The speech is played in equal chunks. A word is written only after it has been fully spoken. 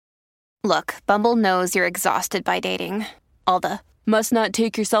Look, Bumble knows you're exhausted by dating. All the must not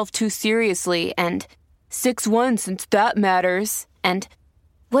take yourself too seriously and 6'1" since that matters. And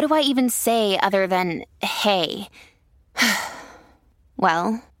what do I even say other than hey?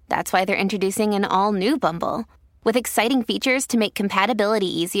 Well, that's why they're introducing an all-new Bumble with exciting features to make compatibility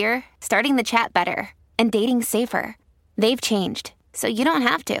easier, starting the chat better, and dating safer. They've changed, so you don't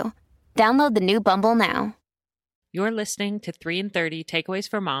have to. Download the new Bumble now. You're listening to 3 in 30 Takeaways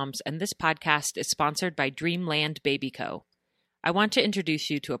for Moms, and this podcast is sponsored by Dreamland Baby Co. I want to introduce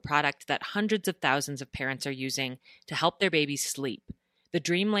you to a product that hundreds of thousands of parents are using to help their babies sleep, the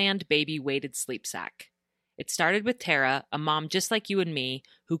Dreamland Baby Weighted Sleep Sack. It started with Tara, a mom just like you and me,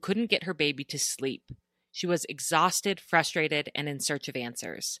 who couldn't get her baby to sleep. She was exhausted, frustrated, and in search of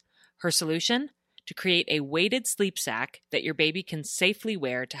answers. Her solution? To create a weighted sleep sack that your baby can safely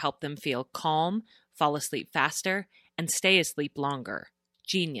wear to help them feel calm, fall asleep faster, and stay asleep longer.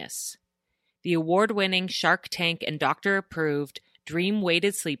 Genius. The award-winning Shark Tank and doctor-approved Dream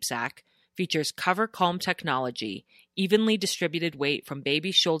Weighted Sleep Sack features Cover Calm technology, evenly distributed weight from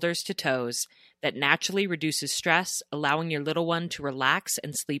baby's shoulders to toes that naturally reduces stress, allowing your little one to relax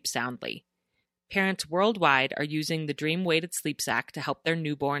and sleep soundly. Parents worldwide are using the Dream Weighted Sleep Sack to help their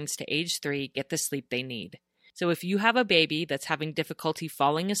newborns to age 3 get the sleep they need. So if you have a baby that's having difficulty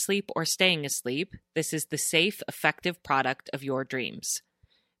falling asleep or staying asleep, this is the safe, effective product of your dreams.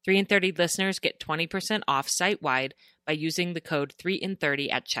 3 in 30 listeners get 20% off site-wide by using the code 3 in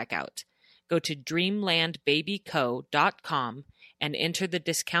 30 at checkout. Go to dreamlandbabyco.com and enter the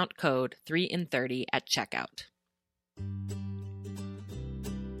discount code 3 in 30 at checkout.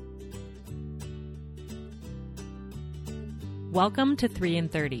 Welcome to 3 in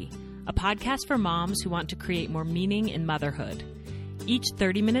 30, a podcast for moms who want to create more meaning in motherhood. Each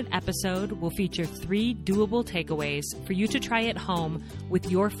 30-minute episode will feature 3 doable takeaways for you to try at home with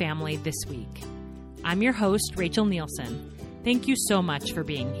your family this week. I'm your host, Rachel Nielsen. Thank you so much for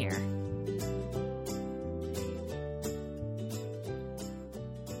being here.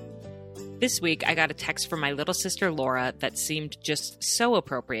 This week, I got a text from my little sister, Laura, that seemed just so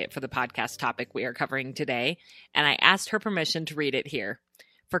appropriate for the podcast topic we are covering today, and I asked her permission to read it here.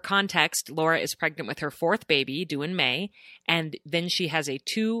 For context, Laura is pregnant with her 4th baby, due in May, and then she has a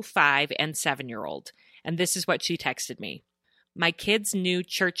 2, 5, and 7-year-old. And this is what she texted me. My kids' new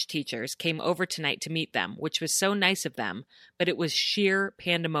church teachers came over tonight to meet them, which was so nice of them, but it was sheer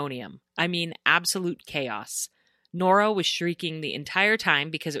pandemonium. I mean, absolute chaos. Nora was shrieking the entire time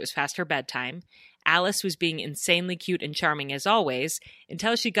because it was past her bedtime. Alice was being insanely cute and charming as always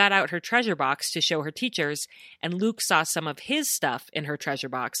until she got out her treasure box to show her teachers, and Luke saw some of his stuff in her treasure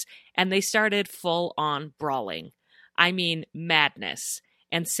box, and they started full-on brawling. I mean, madness.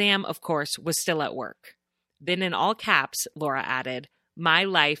 And Sam, of course, was still at work. Then in all caps, Laura added, "My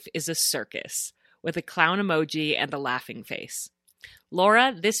life is a circus," with a clown emoji and a laughing face.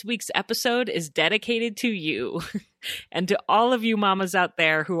 Laura, this week's episode is dedicated to you and to all of you mamas out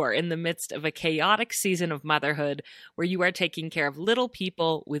there who are in the midst of a chaotic season of motherhood where you are taking care of little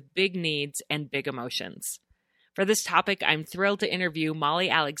people with big needs and big emotions. For this topic, I'm thrilled to interview Molly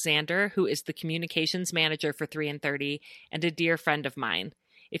Alexander, who is the communications manager for 3 in 30 and a dear friend of mine.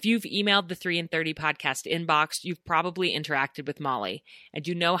 If you've emailed the 3 in 30 podcast inbox, you've probably interacted with Molly, and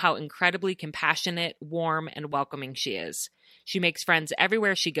you know how incredibly compassionate, warm, and welcoming she is. She makes friends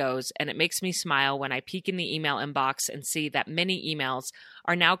everywhere she goes, and it makes me smile when I peek in the email inbox and see that many emails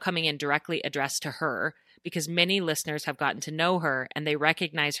are now coming in directly addressed to her because many listeners have gotten to know her and they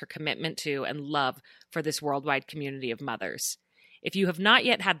recognize her commitment to and love for this worldwide community of mothers. If you have not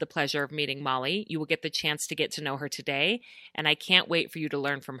yet had the pleasure of meeting Molly, you will get the chance to get to know her today, and I can't wait for you to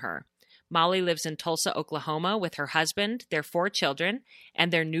learn from her. Molly lives in Tulsa, Oklahoma with her husband, their 4 children,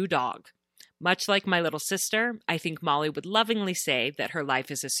 and their new dog. Much like my little sister, I think Molly would lovingly say that her life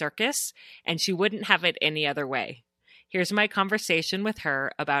is a circus, and she wouldn't have it any other way. Here's my conversation with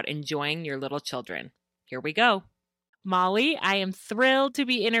her about enjoying your little children. Here we go. Molly, I am thrilled to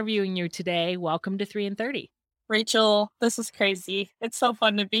be interviewing you today. Welcome to 3 in 30. Rachel, this is crazy. It's so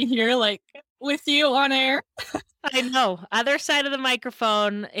fun to be here, with you on air. I know. Other side of the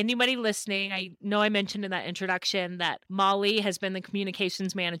microphone, anybody listening, I know I mentioned in that introduction that Molly has been the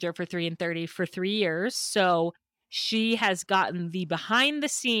communications manager for 3 in 30 for 3 years. So she has gotten the behind the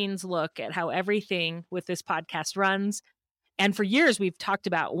scenes look at how everything with this podcast runs. And for years, we've talked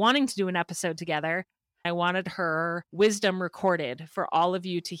about wanting to do an episode together. I wanted her wisdom recorded for all of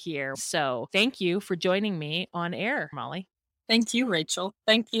you to hear. So thank you for joining me on air, Molly. Thank you, Rachel.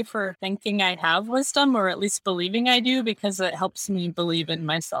 Thank you for thinking I have wisdom, or at least believing I do, because it helps me believe in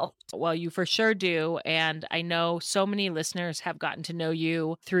myself. Well, you for sure do. And I know so many listeners have gotten to know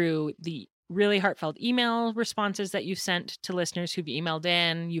you through the really heartfelt email responses that you've sent to listeners who've emailed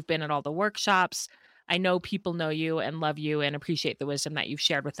in. You've been at all the workshops. I know people know you and love you and appreciate the wisdom that you've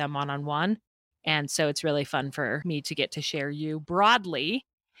shared with them one-on-one. And so it's really fun for me to get to share you broadly.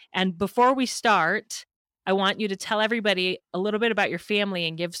 And before we start, I want you to tell everybody a little bit about your family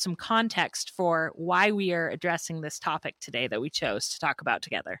and give some context for why we are addressing this topic today that we chose to talk about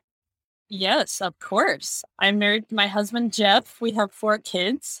together. Yes, of course. I'm married to my husband, Jeff. We have 4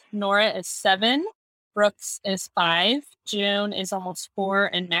 kids. Nora is 7, Brooks is 5, June is almost 4,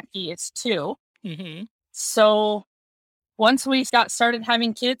 and Mackie is 2. Mm-hmm. So once we got started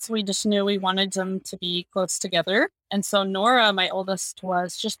having kids, we just knew we wanted them to be close together. And so Nora, my oldest,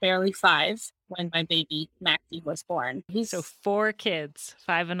 was just barely 5 when my baby Mackie was born. So 4 kids,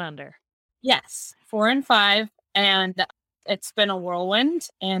 5 and under. Yes, 4 and 5. And it's been a whirlwind,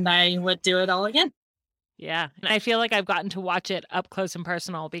 and I would do it all again. Yeah. And I feel like I've gotten to watch it up close and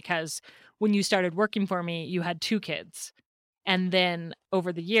personal because when you started working for me, you had 2 kids. And then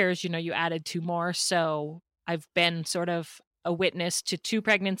over the years, you added 2 more. So I've been sort of a witness to 2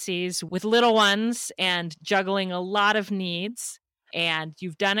 pregnancies with little ones and juggling a lot of needs. And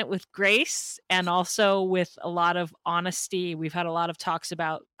you've done it with grace and also with a lot of honesty. We've had a lot of talks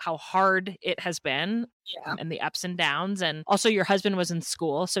about how hard it has been and the ups and downs. And also your husband was in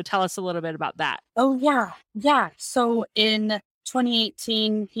school. So tell us a little bit about that. Oh, yeah. Yeah. So in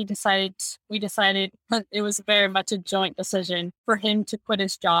 2018, we decided it was very much a joint decision for him to quit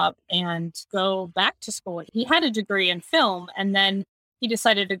his job and go back to school. He had a degree in film, and then he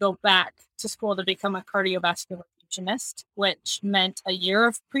decided to go back to school to become a cardiovascular fusionist, which meant a year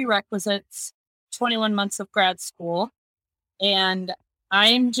of prerequisites, 21 months of grad school. And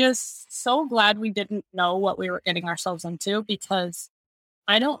I'm just so glad we didn't know what we were getting ourselves into, because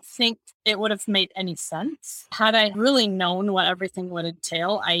I don't think it would have made any sense. Had I really known what everything would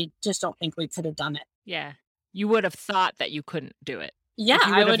entail, I just don't think we could have done it. Yeah. You would have thought that you couldn't do it.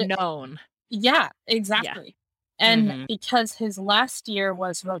 Yeah. You would have known. Yeah, exactly. Yeah. And because his last year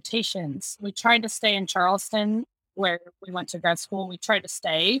was rotations, we tried to stay in Charleston where we went to grad school. We tried to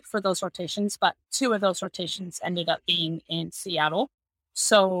stay for those rotations, but 2 of those rotations ended up being in Seattle.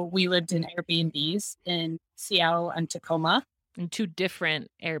 So we lived in Airbnbs in Seattle and Tacoma. In 2 different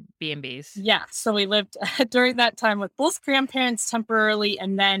Airbnbs. Yeah. So we lived during that time with both grandparents temporarily,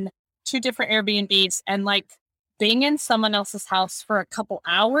 and then 2 different Airbnbs. And being in someone else's house for a couple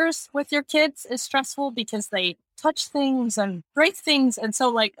hours with your kids is stressful because they touch things and break things. And so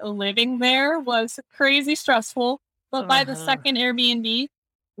living there was crazy stressful. But by the second Airbnb,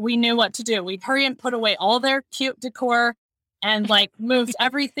 we knew what to do. We'd hurry and put away all their cute decor and moved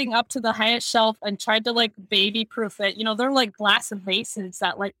everything up to the highest shelf and tried to baby proof it. They're glass vases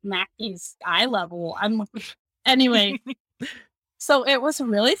at Mackie's eye level. Anyway, so it was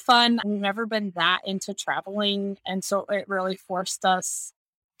really fun. We've never been that into traveling. And so it really forced us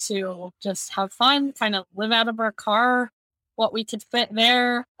to just have fun, kind of live out of our car, what we could fit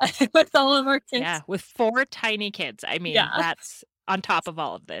there with all of our kids. Yeah, with 4 tiny kids. I mean, that's on top of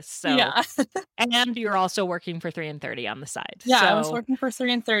all of this. So, yeah. And you're also working for 3 and 30 on the side. Yeah, I was working for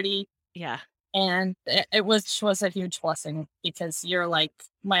 3 and 30. Yeah. And it was a huge blessing because you're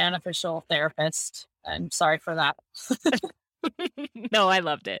my unofficial therapist. I'm sorry for that. No, I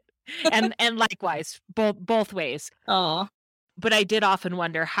loved it. And likewise, both ways. Oh. But I did often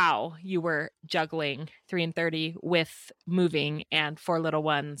wonder how you were juggling 3 and 30 with moving and 4 little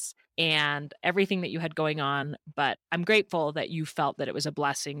ones and everything that you had going on. But I'm grateful that you felt that it was a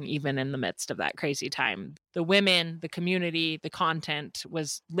blessing even in the midst of that crazy time. The women, the community, the content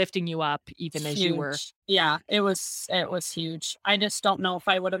was lifting you up even as you were. Yeah, it was huge. I just don't know if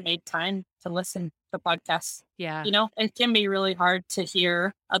I would have made time to listen to podcasts. Yeah. It can be really hard to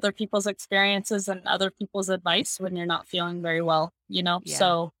hear other people's experiences and other people's advice when you're not feeling very well, Yeah.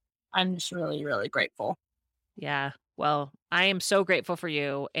 So I'm just really, really grateful. Yeah. Well, I am so grateful for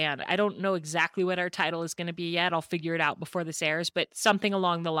you. And I don't know exactly what our title is going to be yet. I'll figure it out before this airs, but something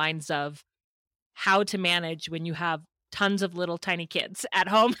along the lines of how to manage when you have tons of little tiny kids at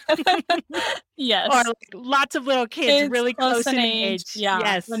home. Yes. Or lots of little kids really close in age. Yeah.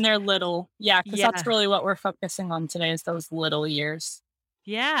 Yes. When they're little. Yeah. Because that's really what we're focusing on today is those little years.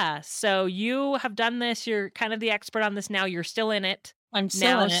 Yeah. So you have done this. You're kind of the expert on this now. You're still in it. I'm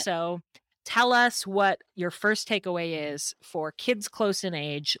still in it. So tell us what your first takeaway is for kids close in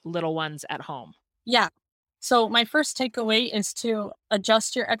age, little ones at home. Yeah. So my first takeaway is to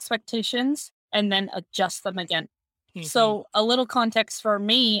adjust your expectations and then adjust them again. So a little context for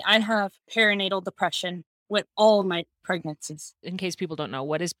me, I have perinatal depression with all my pregnancies. In case people don't know,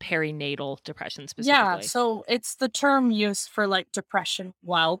 what is perinatal depression Yeah, specifically? so it's the term used for like depression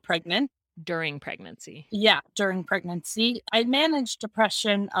while pregnant. During pregnancy. Yeah, during pregnancy. I manage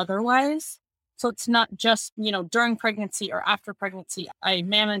depression otherwise. So it's not just, during pregnancy or after pregnancy. I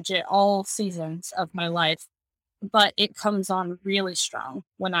manage it all seasons of my life, but it comes on really strong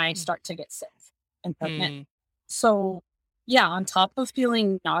when I start to get sick and pregnant. Mm. So, yeah, on top of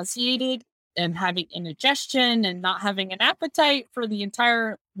feeling nauseated and having indigestion and not having an appetite for the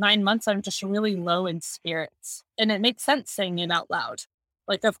entire 9 months, I'm just really low in spirits. And it makes sense saying it out loud.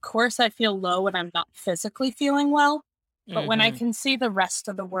 Like, of course, I feel low when I'm not physically feeling well. But when I Mhm. can see the rest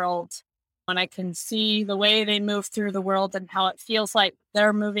of the world, when I can see the way they move through the world and how it feels like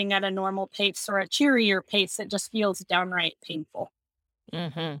they're moving at a normal pace or a cheerier pace, it just feels downright painful.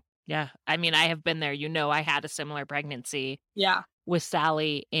 Mhm. Yeah. I mean, I have been there. I had a similar pregnancy Yeah. with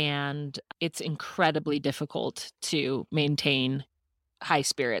Sally, and it's incredibly difficult to maintain high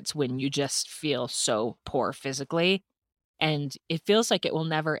spirits when you just feel so poor physically. And it feels like it will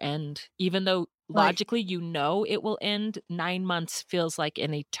never end. Even though Right. logically it will end, 9 months feels like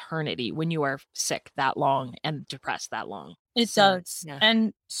an eternity when you are sick that long and depressed that long. It So, does. yeah.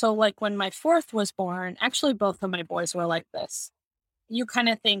 And so, like, when my fourth was born, actually, both of my boys were like this. You kind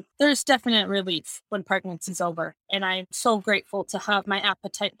of think there's definite relief when pregnancy's over. And I'm so grateful to have my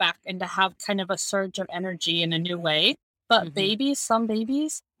appetite back and to have kind of a surge of energy in a new way. But Mhm. some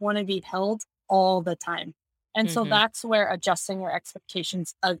babies want to be held all the time. And so Mhm. that's where adjusting your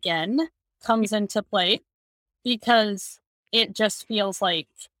expectations again comes into play because it just feels like,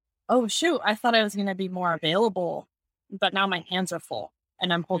 oh, shoot, I thought I was going to be more available, but now my hands are full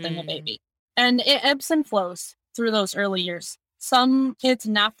and I'm holding a Mm. baby. And it ebbs and flows through those early years. Some kids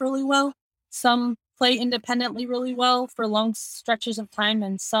nap really well, some play independently really well for long stretches of time,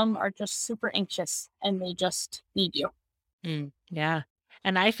 and some are just super anxious and they just need you. Yeah.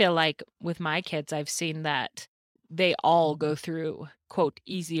 And I feel like with my kids, I've seen that they all go through, quote,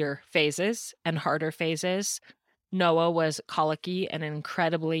 easier phases and harder phases. Noah was colicky and an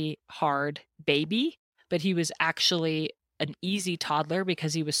incredibly hard baby, but he was actually an easy toddler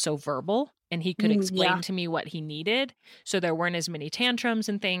because he was so verbal and he could Yeah, explain to me what he needed. So there weren't as many tantrums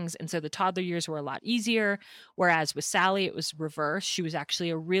and things. And so the toddler years were a lot easier. Whereas with Sally, it was reverse. She was actually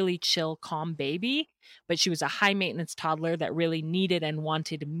a really chill, calm baby, but she was a high maintenance toddler that really needed and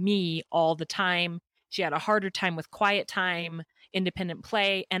wanted me all the time. She had a harder time with quiet time, independent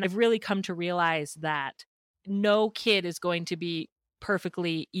play. And I've really come to realize that no kid is going to be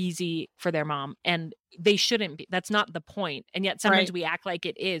perfectly easy for their mom, and they shouldn't be. That's not the point. And yet sometimes right. we act like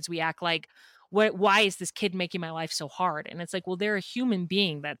it is. We act like, why is this kid making my life so hard? And it's like, well, they're a human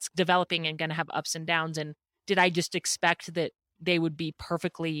being that's developing and going to have ups and downs. And did I just expect that they would be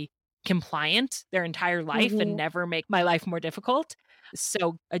perfectly compliant their entire life and Hmm. never make my life more difficult?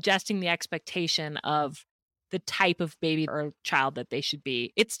 So adjusting the expectation of the type of baby or child that they should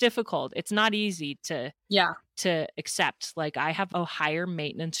be. It's difficult. It's not easy Yeah. to accept. Like, I have a higher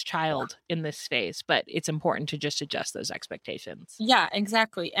maintenance child in this phase, but it's important to just adjust those expectations. Yeah,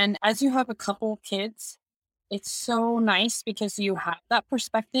 exactly. And as you have a couple kids, it's so nice because you have that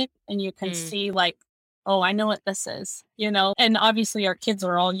perspective and you can Mm, see, like, oh, I know what this is. And obviously our kids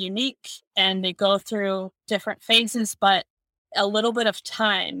are all unique and they go through different phases, but a little bit of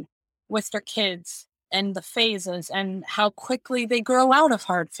time with their kids and the phases and how quickly they grow out of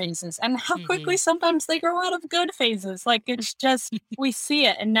hard phases and how quickly mhm. sometimes they grow out of good phases. Like, it's just, we see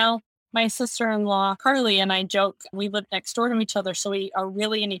it. And now my sister-in-law, Carly, and I joke, we live next door to each other. So we are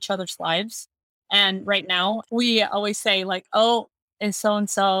really in each other's lives. And right now we always say, like, oh, is so and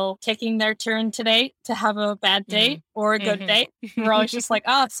so taking their turn today to have a bad day Mm. or a good Mhm. day? We're always just like,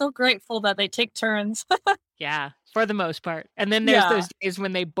 oh, so grateful that they take turns. Yeah, for the most part. And then there's Yeah. those days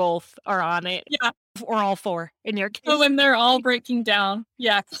when they both are on it, Yeah. or all 4 in your So case. when they're all breaking down.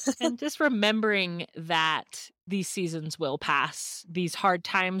 Yeah. And just remembering that these seasons will pass, these hard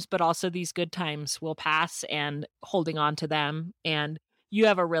times, but also these good times will pass, and holding on to them. And you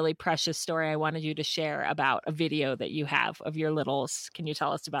have a really precious story I wanted you to share about a video that you have of your littles. Can you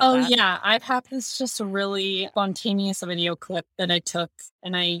tell us about Oh, that? yeah. I've had this just a really spontaneous video clip that I took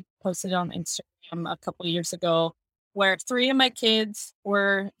and I posted on Instagram a couple years ago where three of my kids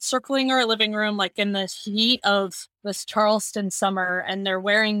were circling our living room, like in the heat of this Charleston summer, and they're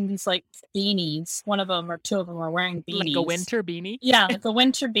wearing these like beanies. One of them or two of them are wearing Like a beanies. winter beanie? Yeah, like a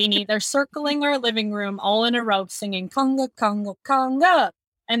winter beanie. They're circling our living room all in a row singing conga, conga, conga.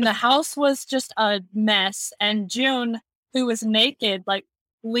 And the house was just a mess. And June, who was naked, like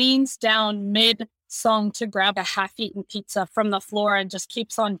leans down mid song to grab a half-eaten pizza from the floor and just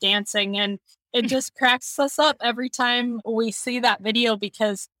keeps on dancing. And it just cracks us up every time we see that video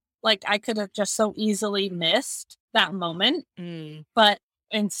because like I could have just so easily missed that moment. But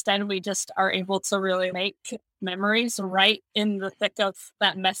instead we just are able to really make memories right in the thick of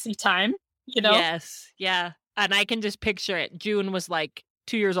that messy time, you know? Yes. Yeah. And I can just picture it. June was like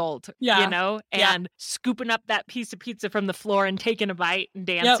 2 years old, Yeah. you know, and scooping up that piece of pizza from the floor and taking a bite and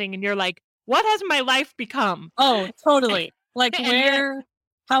dancing. And you're like, what has my life become? Oh, totally. Like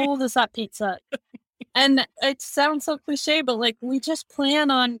how old is that pizza? And it sounds so cliche, but like we just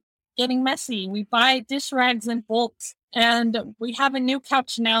plan on getting messy. We buy dish rags in bulk and we have a new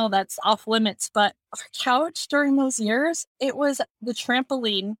couch now that's off limits. But our couch during those years, it was the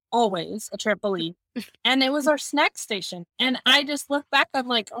trampoline, always a trampoline. And it was our snack station. And I just look back, I'm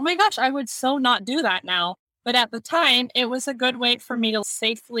like, oh my gosh, I would so not do that now. But at the time, it was a good way for me to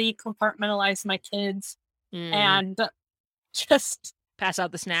safely compartmentalize my kids and just pass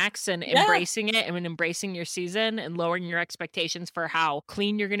out the snacks and embracing it and embracing your season and lowering your expectations for how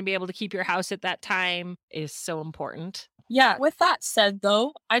clean you're going to be able to keep your house at that time is so important. Yeah. With that said,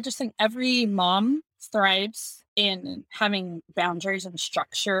 though, I just think every mom thrives in having boundaries and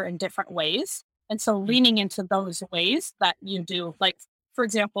structure in different ways. And so leaning into those ways that you do, like, for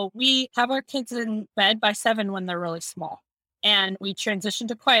example, we have our kids in bed by 7 when they're really small. And we transition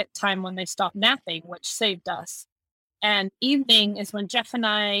to quiet time when they stop napping, which saved us. And evening is when Jeff and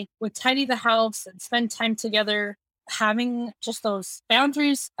I would tidy the house and spend time together. Having just those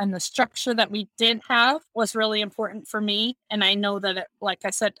boundaries and the structure that we did have was really important for me. And I know that, like I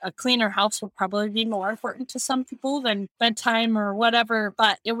said, a cleaner house would probably be more important to some people than bedtime or whatever.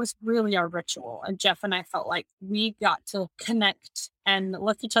 But it was really our ritual. And Jeff and I felt like we got to connect and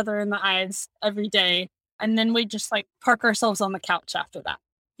look each other in the eyes every day. And then we just like park ourselves on the couch after that.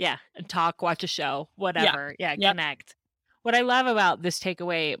 Yeah. And talk, watch a show, whatever. Yeah. Connect. What I love about this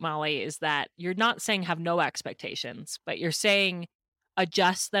takeaway, Molly, is that you're not saying have no expectations, but you're saying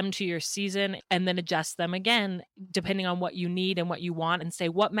adjust them to your season and then adjust them again, depending on what you need and what you want, and say,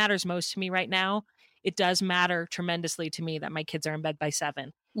 what matters most to me right now? It does matter tremendously to me that my kids are in bed by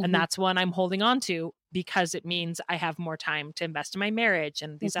 7. And that's one I'm holding on to because it means I have more time to invest in my marriage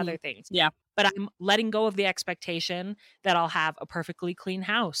and these other things. Yeah. But I'm letting go of the expectation that I'll have a perfectly clean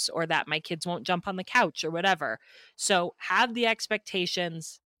house or that my kids won't jump on the couch or whatever. So have the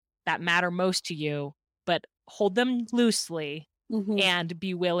expectations that matter most to you, but hold them loosely and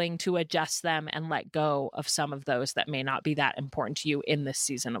be willing to adjust them and let go of some of those that may not be that important to you in this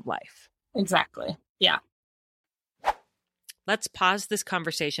season of life. Exactly. Yeah. Let's pause this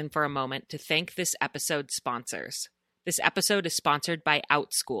conversation for a moment to thank this episode's sponsors. This episode is sponsored by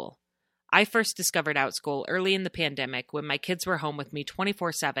OutSchool. I first discovered OutSchool early in the pandemic when my kids were home with me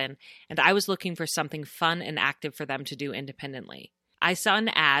 24/7 and I was looking for something fun and active for them to do independently. I saw an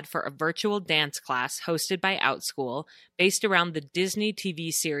ad for a virtual dance class hosted by OutSchool based around the Disney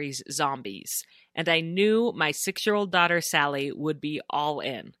TV series Zombies, and I knew my 6-year-old daughter Sally would be all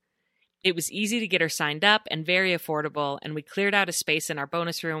in. It was easy to get her signed up and very affordable, and we cleared out a space in our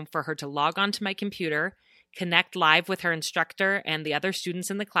bonus room for her to log onto my computer, connect live with her instructor and the other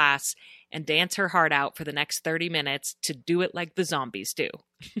students in the class, and dance her heart out for the next 30 minutes to do it like the zombies do.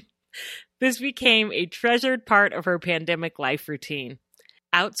 This became a treasured part of her pandemic life routine.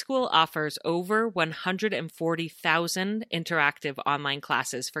 OutSchool offers over 140,000 interactive online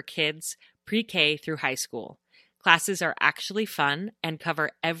classes for kids pre-K through high school. Classes are actually fun and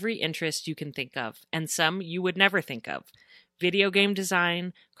cover every interest you can think of, and some you would never think of. Video game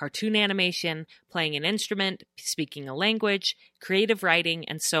design, cartoon animation, playing an instrument, speaking a language, creative writing,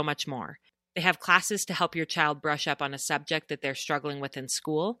 and so much more. They have classes to help your child brush up on a subject that they're struggling with in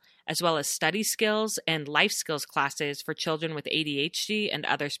school, as well as study skills and life skills classes for children with ADHD and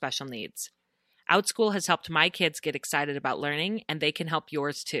other special needs. OutSchool has helped my kids get excited about learning, and they can help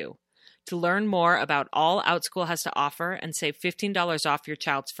yours too. To learn more about all OutSchool has to offer and save $15 off your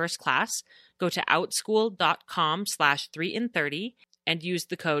child's first class, go to outschool.com/3in30 and use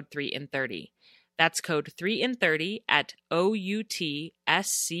the code 3in30. That's code 3in30 at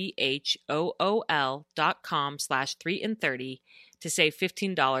outschoool.com/3in30 to save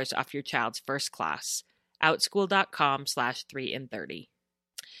 $15 off your child's first class. outschool.com/3in30.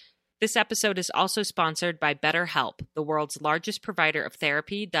 This episode is also sponsored by BetterHelp, the world's largest provider of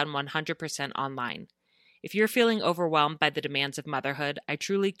therapy done 100% online. If you're feeling overwhelmed by the demands of motherhood, I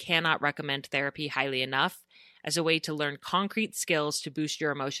truly cannot recommend therapy highly enough as a way to learn concrete skills to boost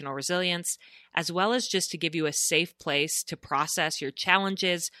your emotional resilience, as well as just to give you a safe place to process your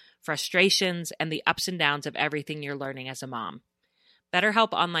challenges, frustrations, and the ups and downs of everything you're learning as a mom.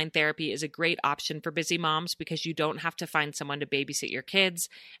 BetterHelp Online Therapy is a great option for busy moms because you don't have to find someone to babysit your kids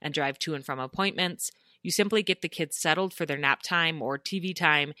and drive to and from appointments. You simply get the kids settled for their nap time or TV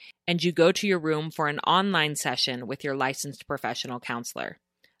time, and you go to your room for an online session with your licensed professional counselor.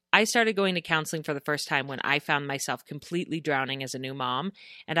 I started going to counseling for the first time when I found myself completely drowning as a new mom,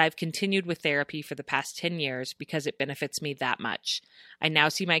 and I've continued with therapy for the past 10 years because it benefits me that much. I now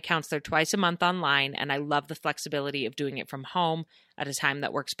see my counselor twice a month online, and I love the flexibility of doing it from home at a time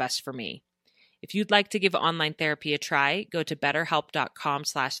that works best for me. If you'd like to give online therapy a try, go to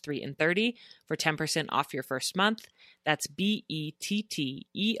betterhelp.com/3in30 for 10% off your first month. That's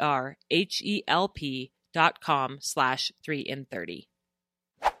BETTERHELP.com/3in30.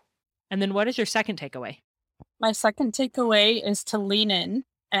 And then what is your second takeaway? My second takeaway is to lean in.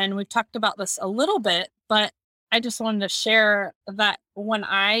 And we've talked about this a little bit, but I just wanted to share that when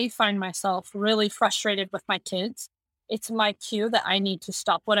I find myself really frustrated with my kids, it's my cue that I need to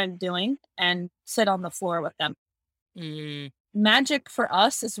stop what I'm doing and sit on the floor with them. Magic for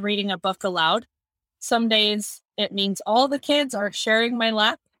us is reading a book aloud. Some days it means all the kids are sharing my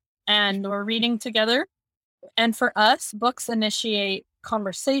lap and we're reading together. And for us, books initiate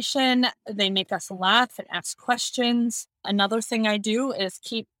conversation. They make us laugh and ask questions. Another thing I do is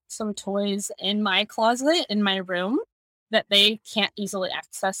keep some toys in my closet in my room that they can't easily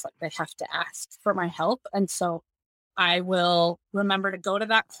access. Like they have to ask for my help. And so I will remember to go to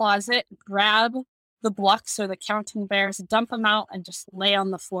that closet, grab the blocks or the counting bears, dump them out, and just lay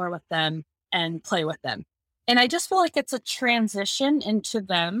on the floor with them and play with them. And I just feel like it's a transition into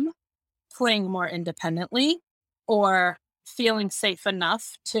them playing more independently or feeling safe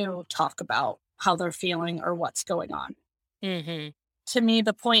enough to talk about how they're feeling or what's going on. To me,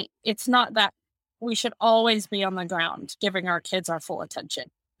 the point, it's not that we should always be on the ground giving our kids our full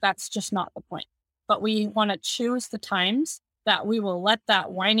attention. That's just not the point. But we want to choose the times that we will let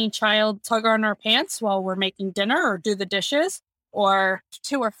that whiny child tug on our pants while we're making dinner or do the dishes, or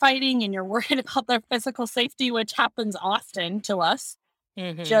two are fighting and you're worried about their physical safety, which happens often to us.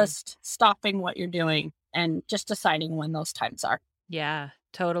 Just stopping what you're doing and just deciding when those times are. Yeah,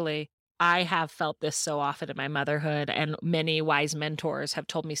 totally. I have felt this so often in my motherhood, and many wise mentors have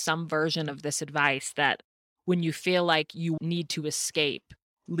told me some version of this advice that when you feel like you need to escape,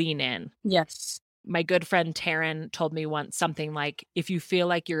 lean in. Yes. My good friend Taryn told me once something like, if you feel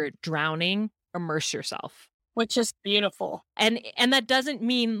like you're drowning, immerse yourself. Which is beautiful. And that doesn't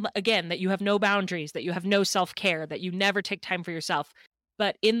mean, again, that you have no boundaries, that you have no self-care, that you never take time for yourself.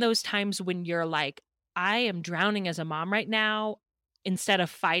 But in those times when you're like, I am drowning as a mom right now, instead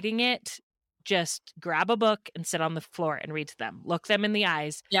of fighting it, just grab a book and sit on the floor and read to them. Look them in the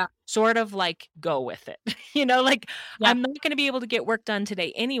eyes. Yeah. Sort of like go with it. I'm not going to be able to get work done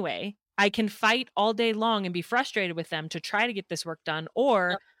today anyway. I can fight all day long and be frustrated with them to try to get this work done,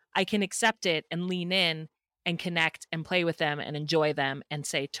 or I can accept it and lean in and connect and play with them and enjoy them and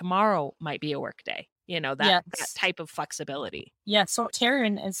say tomorrow might be a work day. That type of flexibility. Yeah. So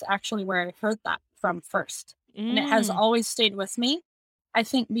Taryn is actually where I heard that from first. And it has always stayed with me. I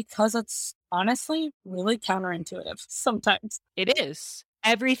think because it's honestly really counterintuitive sometimes. It is.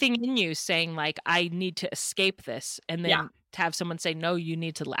 Everything in you saying like, I need to escape this. And then to have someone say, no, you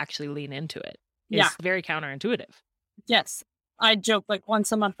need to actually lean into it is very counterintuitive. Yes. I joke like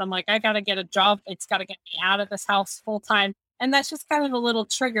once a month, I'm like, I got to get a job. It's got to get me out of this house full time. And that's just kind of a little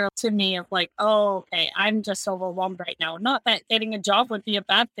trigger to me of like, oh, okay, I'm just overwhelmed right now. Not that getting a job would be a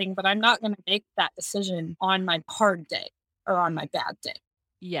bad thing, but I'm not going to make that decision on my hard day or on my bad day.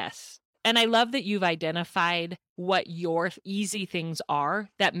 Yes. And I love that you've identified what your easy things are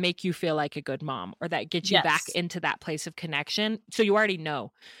that make you feel like a good mom or that get you back into that place of connection. So you already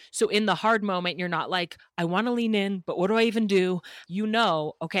know. So in the hard moment, you're not like, I want to lean in, but what do I even do?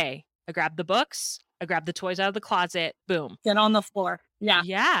 Okay, I grab the books. I grab the toys out of the closet, boom. Get on the floor. Yeah.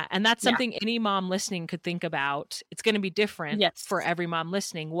 Yeah. And that's something any mom listening could think about. It's going to be different for every mom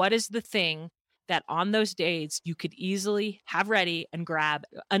listening. What is the thing that on those days you could easily have ready and grab?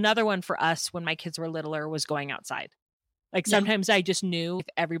 Another one for us when my kids were littler was going outside. Like sometimes I just knew if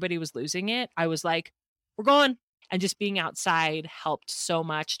everybody was losing it, I was like, we're going. And just being outside helped so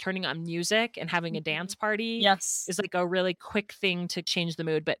much. Turning on music and having a dance party is like a really quick thing to change the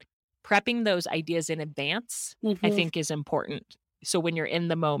mood. But prepping those ideas in advance, I think is important. So when you're in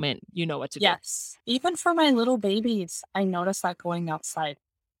the moment, you know what to do. Yes. Even for my little babies, I notice that going outside.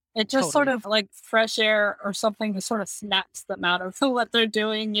 It just sort of like fresh air or something that sort of snaps them out of what they're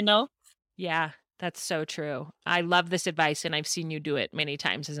doing, Yeah, that's so true. I love this advice and I've seen you do it many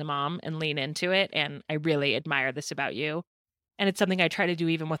times as a mom and lean into it. And I really admire this about you. And it's something I try to do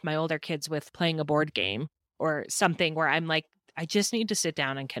even with my older kids with playing a board game or something where I'm like, I just need to sit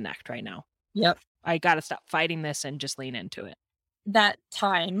down and connect right now. Yep. I got to stop fighting this and just lean into it. That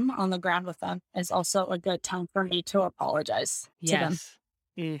time on the ground with them is also a good time for me to apologize to them Yes.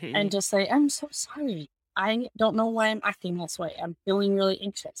 Mhm. and just say, I'm so sorry. I don't know why I'm acting this way. I'm feeling really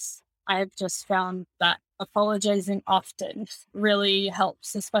anxious. I've just found that apologizing often really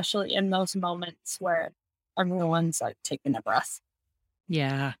helps, especially in those moments where everyone's like taking a breath.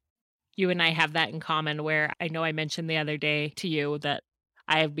 Yeah. You and I have that in common where I know I mentioned the other day to you that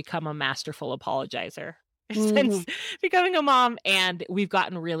I have become a masterful apologizer Mhm. since becoming a mom, and we've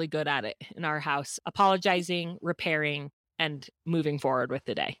gotten really good at it in our house, apologizing, repairing, and moving forward with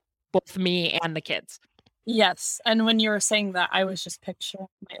the day, both me and the kids. Yes. And when you were saying that, I was just picturing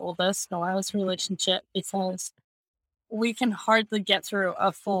my oldest Noah's relationship because we can hardly get through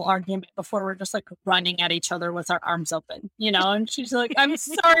a full argument before we're just like running at each other with our arms open, and she's like, I'm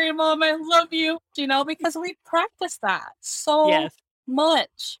sorry, mom, I love you, because we practice that so Yes.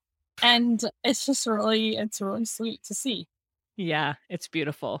 much. And it's really sweet to see. Yeah, it's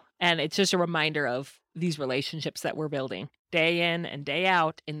beautiful. And it's just a reminder of these relationships that we're building day in and day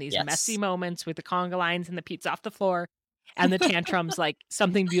out in these messy Yes, moments with the conga lines and the pizza off the floor and the tantrums. Like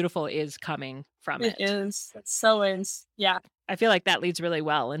something beautiful is coming from it it. is. It so is. Yeah. I feel like that leads really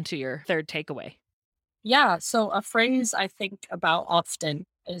well into your third takeaway. Yeah. So a phrase I think about often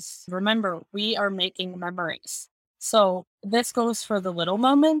is remember, we are making memories. So this goes for the little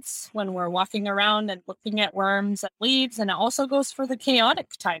moments when we're walking around and looking at worms and leaves, and it also goes for the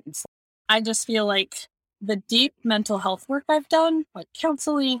chaotic times. I just feel like the deep mental health work I've done, like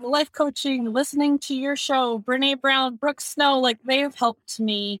counseling, life coaching, listening to your show, Brene Brown, Brooke Snow, like they have helped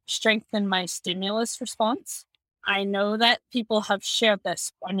me strengthen my stimulus response. I know that people have shared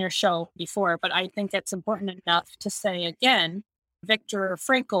this on your show before, but I think it's important enough to say again. Viktor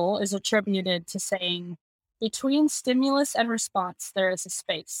Frankl is attributed to saying, between stimulus and response, there is a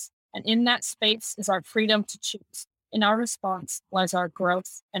space. And in that space is our freedom to choose. In our response lies our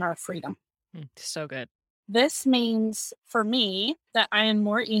growth and our freedom. So good. This means for me that I am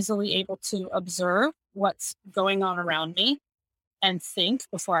more easily able to observe what's going on around me and think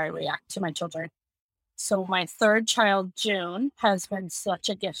before I react to my children. So my third child, June, has been such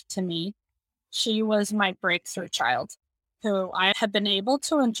a gift to me. She was my breakthrough child, who I have been able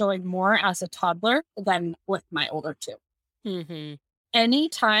to enjoy more as a toddler than with my older two. Mm-hmm.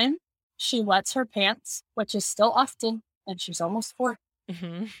 Anytime she wets her pants, which is still often, and she's almost 4,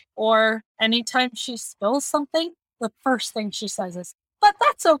 Mm-hmm. or anytime she spills something, the first thing she says is, but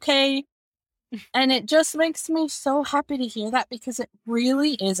that's okay. And it just makes me so happy to hear that because it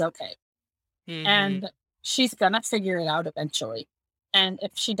really is okay. Mm-hmm. And she's going to figure it out eventually. And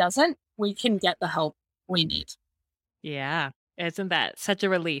if she doesn't, we can get the help we need. Yeah. Isn't that such a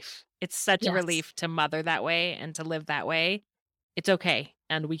relief? It's such a Yes. relief to mother that way and to live that way. It's okay.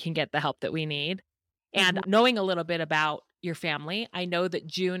 And we can get the help that we need. And knowing a little bit about your family, I know that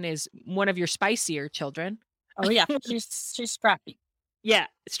June is one of your spicier children. Oh yeah, she's scrappy. Yeah,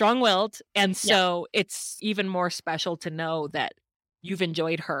 strong-willed. And so it's even more special to know that you've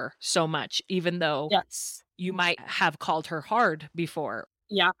enjoyed her so much, even though Yes. you might have called her hard before.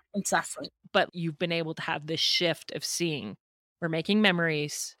 Yeah, exactly. But you've been able to have this shift of seeing we're making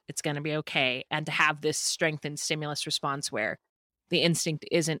memories, it's going to be okay. And to have this strengthened stimulus response where the instinct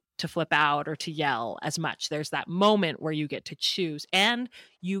isn't to flip out or to yell as much. There's that moment where you get to choose and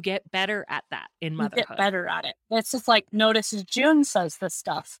you get better at that in You motherhood. get better at it. It's just like, notice as June says this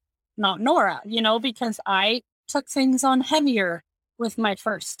stuff, not Nora, because I took things on heavier with my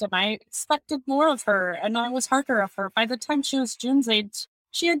first and I expected more of her and I was harder of her. By the time she was June's age,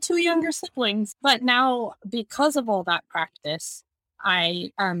 she had 2 younger siblings. But now, because of all that practice,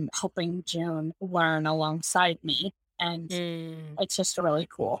 I am helping June learn alongside me. And it's just really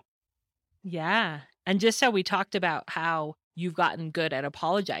cool. Yeah. And just how we talked about how you've gotten good at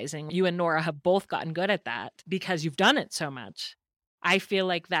apologizing, you and Nora have both gotten good at that because you've done it so much. I feel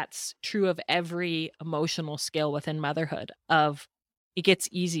like that's true of every emotional skill within motherhood of it gets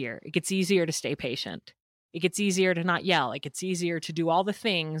easier. It gets easier to stay patient. It gets easier to not yell. It gets easier to do all the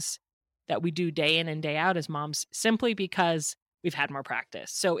things that we do day in and day out as moms simply because we've had more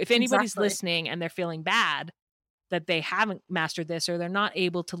practice. So if anybody's Exactly. listening and they're feeling bad that they haven't mastered this or they're not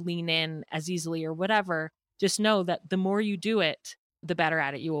able to lean in as easily or whatever, just know that the more you do it, the better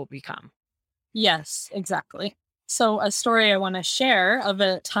at it you will become. Yes, exactly. So a story I want to share of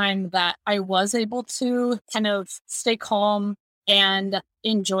a time that I was able to kind of stay calm and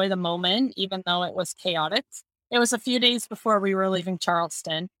enjoy the moment, even though it was chaotic. It was a few days before we were leaving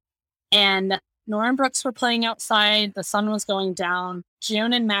Charleston. And Nora and Brooks were playing outside. The sun was going down.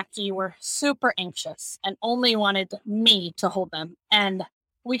 June and Mackie were super anxious and only wanted me to hold them. And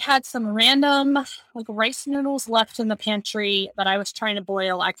we had some random rice noodles left in the pantry that I was trying to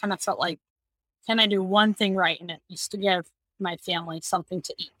boil. I kind of felt like, can I do one thing right in it? Just to give my family something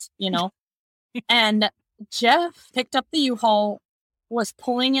to eat, And Jeff picked up the U-Haul, was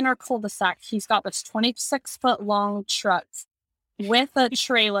pulling in our cul-de-sac. He's got this 26-foot long truck with a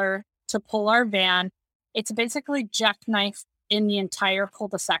trailer to pull our van. It's basically jackknife in the entire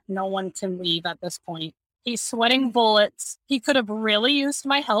cul-de-sac. No one can leave at this point. He's sweating bullets. He could have really used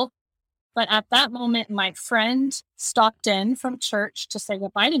my help. But at that moment, my friend stopped in from church to say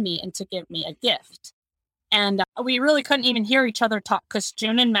goodbye to me and to give me a gift. And we really couldn't even hear each other talk because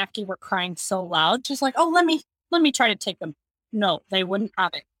June and Mackie were crying so loud. She's like, oh, let me try to take them. No, they wouldn't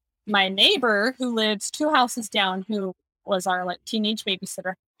have it. My neighbor, who lives 2 houses down, who was our teenage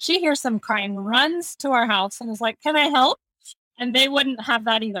babysitter, she hears them crying, runs to our house and is like, can I help? And they wouldn't have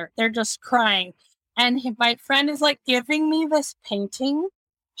that either. They're just crying. And my friend is giving me this painting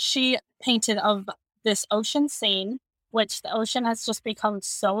she painted of this ocean scene, which the ocean has just become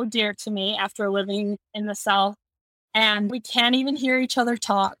so dear to me after living in the South. And we can't even hear each other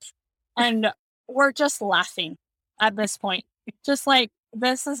talk. And we're just laughing at this point. Just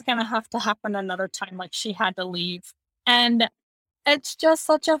this is going to have to happen another time. She had to leave. And it's just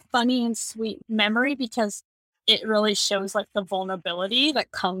such a funny and sweet memory because it really shows the vulnerability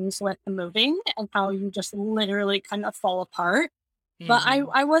that comes with the moving and how you just literally kind of fall apart. Mm-hmm. But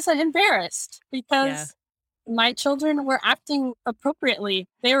I wasn't embarrassed because my children were acting appropriately.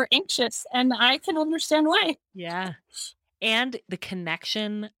 They were anxious and I can understand why. Yeah. And the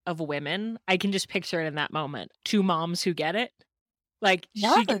connection of women, I can just picture it in that moment. 2 moms who get it.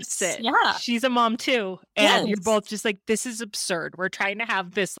 She gets it. Yeah. She's a mom too. And you're both just this is absurd. We're trying to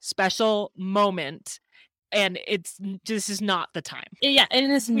have this special moment. And this is not the time. Yeah, it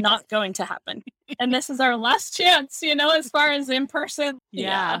is not going to happen. And this is our last chance, as far as in person.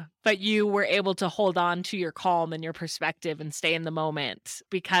 Yeah. But you were able to hold on to your calm and your perspective and stay in the moment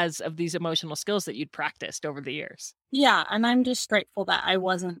because of these emotional skills that you'd practiced over the years. Yeah. And I'm just grateful that I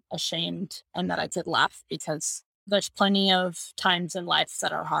wasn't ashamed and that I could laugh because there's plenty of times in life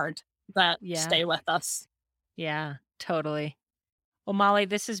that are hard that stay with us. Yeah, totally. Well, Molly,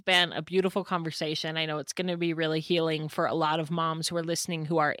 this has been a beautiful conversation. I know it's going to be really healing for a lot of moms who are listening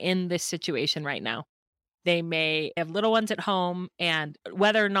who are in this situation right now. They may have little ones at home, and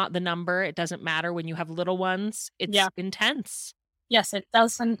whether or not the number, it doesn't matter. When you have little ones, it's intense. Yes, it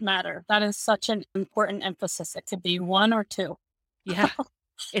doesn't matter. That is such an important emphasis. It could be 1 or 2. Yeah.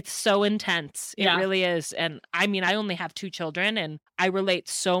 It's so intense. It really is. And I only have 2 children and I relate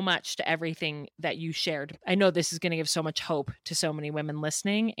so much to everything that you shared. I know this is going to give so much hope to so many women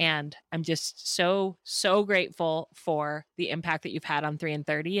listening. And I'm just so, so grateful for the impact that you've had on 3 and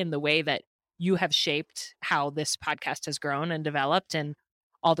 30 and the way that you have shaped how this podcast has grown and developed and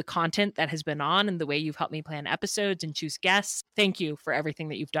all the content that has been on and the way you've helped me plan episodes and choose guests. Thank you for everything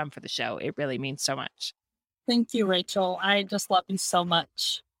that you've done for the show. It really means so much. Thank you, Rachel. I just love you so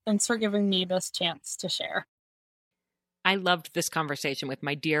much. Thanks for giving me this chance to share. I loved this conversation with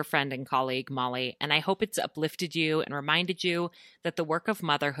my dear friend and colleague, Molly, and I hope it's uplifted you and reminded you that the work of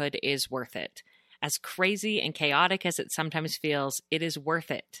motherhood is worth it. As crazy and chaotic as it sometimes feels, it is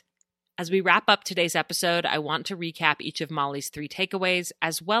worth it. As we wrap up today's episode, I want to recap each of Molly's 3 takeaways,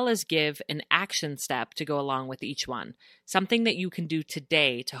 as well as give an action step to go along with each one, something that you can do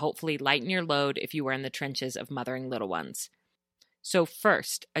today to hopefully lighten your load if you are in the trenches of mothering little ones. So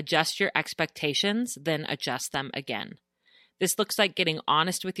first, adjust your expectations, then adjust them again. This looks like getting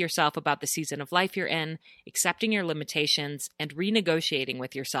honest with yourself about the season of life you're in, accepting your limitations, and renegotiating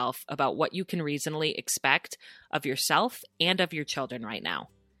with yourself about what you can reasonably expect of yourself and of your children right now.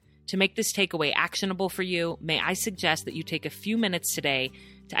 To make this takeaway actionable for you, may I suggest that you take a few minutes today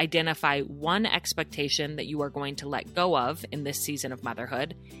to identify one expectation that you are going to let go of in this season of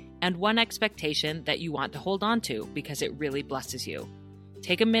motherhood, and one expectation that you want to hold on to because it really blesses you.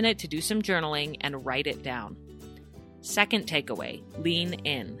 Take a minute to do some journaling and write it down. Second takeaway, lean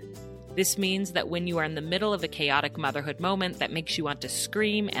in. This means that when you are in the middle of a chaotic motherhood moment that makes you want to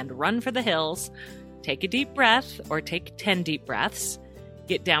scream and run for the hills, take a deep breath or take 10 deep breaths.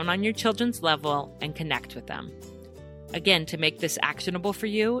 Get down on your children's level and connect with them. Again, to make this actionable for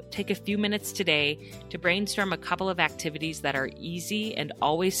you, take a few minutes today to brainstorm a couple of activities that are easy and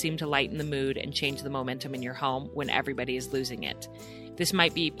always seem to lighten the mood and change the momentum in your home when everybody is losing it. This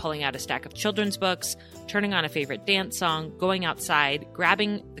might be pulling out a stack of children's books, turning on a favorite dance song, going outside,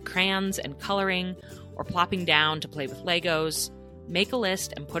 grabbing the crayons and coloring, or plopping down to play with Legos. Make a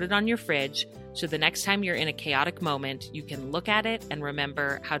list and put it on your fridge so the next time you're in a chaotic moment, you can look at it and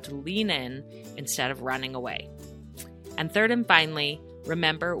remember how to lean in instead of running away. And third and finally,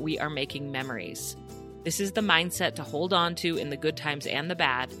 remember we are making memories. This is the mindset to hold on to in the good times and the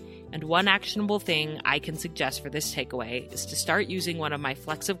bad. And one actionable thing I can suggest for this takeaway is to start using one of my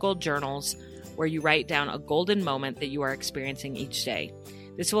Flecks of Gold journals where you write down a golden moment that you are experiencing each day.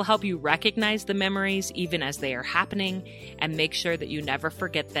 This will help you recognize the memories even as they are happening and make sure that you never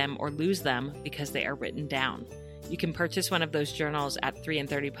forget them or lose them because they are written down. You can purchase one of those journals at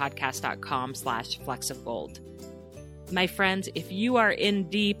 3and30podcast.com/flecksofgold. My friends, if you are in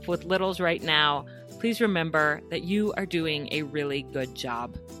deep with littles right now, please remember that you are doing a really good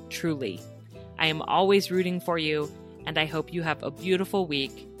job. Truly. I am always rooting for you, and I hope you have a beautiful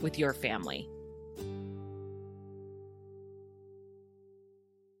week with your family.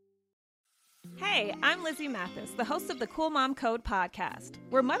 Hey, I'm Lizzie Mathis, the host of the Cool Mom Code podcast,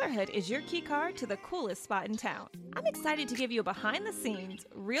 where motherhood is your key card to the coolest spot in town. I'm excited to give you a behind-the-scenes,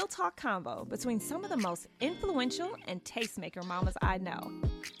 real talk combo between some of the most influential and tastemaker mamas I know.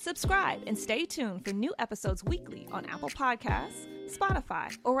 Subscribe and stay tuned for new episodes weekly on Apple Podcasts,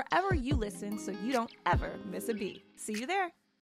 Spotify, or wherever you listen so you don't ever miss a beat. See you there.